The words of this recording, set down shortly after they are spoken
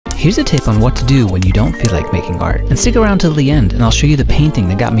Here's a tip on what to do when you don't feel like making art. And stick around till the end and I'll show you the painting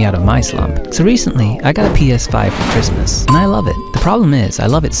that got me out of my slump. So recently, I got a PS5 for Christmas, and I love it. The problem is, I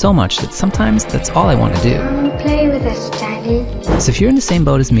love it so much that sometimes that's all I want to do. Play with us, Daddy. So if you're in the same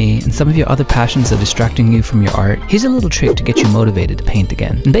boat as me and some of your other passions are distracting you from your art, here's a little trick to get you motivated to paint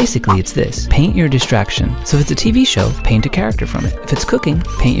again. And basically it's this: paint your distraction. So if it's a TV show, paint a character from it. If it's cooking,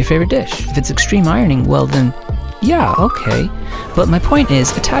 paint your favorite dish. If it's extreme ironing, well then, yeah, okay. But my point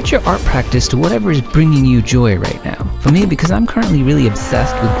is, attach your art practice to whatever is bringing you joy right now. For me, because I'm currently really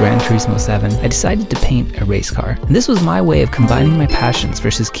obsessed with Gran Turismo 7, I decided to paint a race car. And this was my way of combining my passions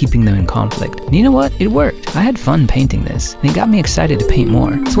versus keeping them in conflict. And you know what? It worked. I had fun painting this, and it got me excited to paint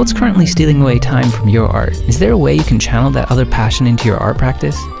more. So what's currently stealing away time from your art? Is there a way you can channel that other passion into your art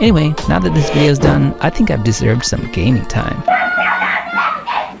practice? Anyway, now that this video's done, I think I've deserved some gaming time.